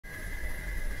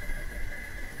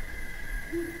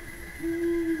Hey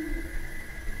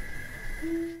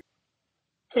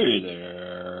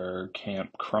there, Camp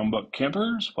Chromebook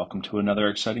campers. Welcome to another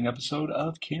exciting episode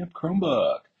of Camp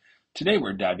Chromebook. Today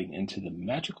we're diving into the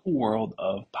magical world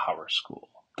of PowerSchool.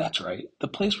 That's right, the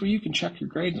place where you can check your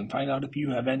grades and find out if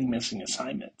you have any missing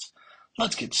assignments.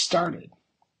 Let's get started.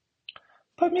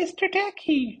 But Mr.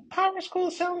 Decky,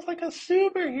 PowerSchool sounds like a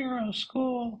superhero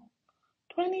school.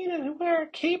 Do I need to wear a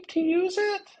cape to use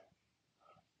it?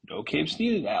 No capes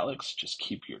needed, Alex. Just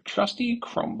keep your trusty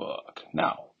Chromebook.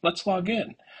 Now, let's log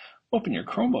in. Open your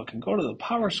Chromebook and go to the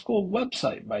PowerSchool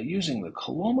website by using the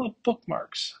Coloma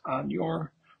bookmarks on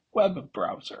your web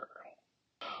browser.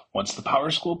 Once the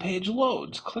PowerSchool page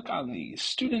loads, click on the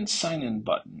Student Sign-In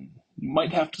button. You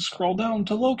might have to scroll down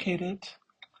to locate it.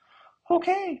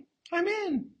 Okay, I'm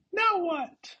in. Now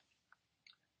what?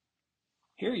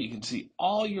 Here you can see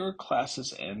all your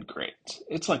classes and grades.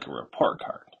 It's like a report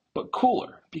card, but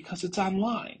cooler because it's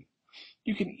online.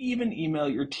 You can even email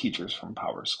your teachers from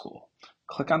PowerSchool.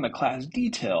 Click on the class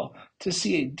detail to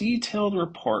see a detailed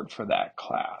report for that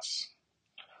class.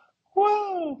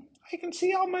 Whoa, I can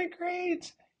see all my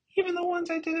grades, even the ones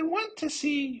I didn't want to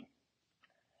see.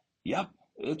 Yep,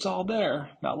 it's all there.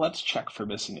 Now let's check for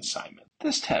missing assignments.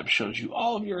 This tab shows you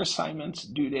all of your assignments,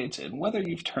 due dates, and whether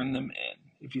you've turned them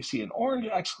in. If you see an orange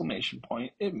exclamation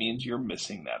point, it means you're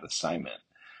missing that assignment.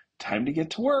 Time to get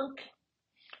to work.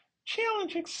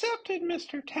 Challenge accepted,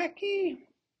 Mr. Techie.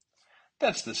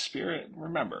 That's the spirit.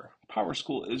 Remember,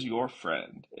 PowerSchool is your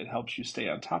friend. It helps you stay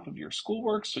on top of your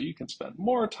schoolwork so you can spend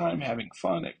more time having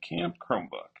fun at Camp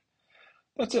Chromebook.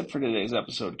 That's it for today's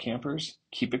episode, campers.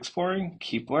 Keep exploring,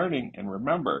 keep learning, and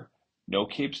remember, no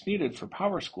capes needed for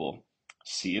PowerSchool.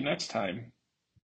 See you next time.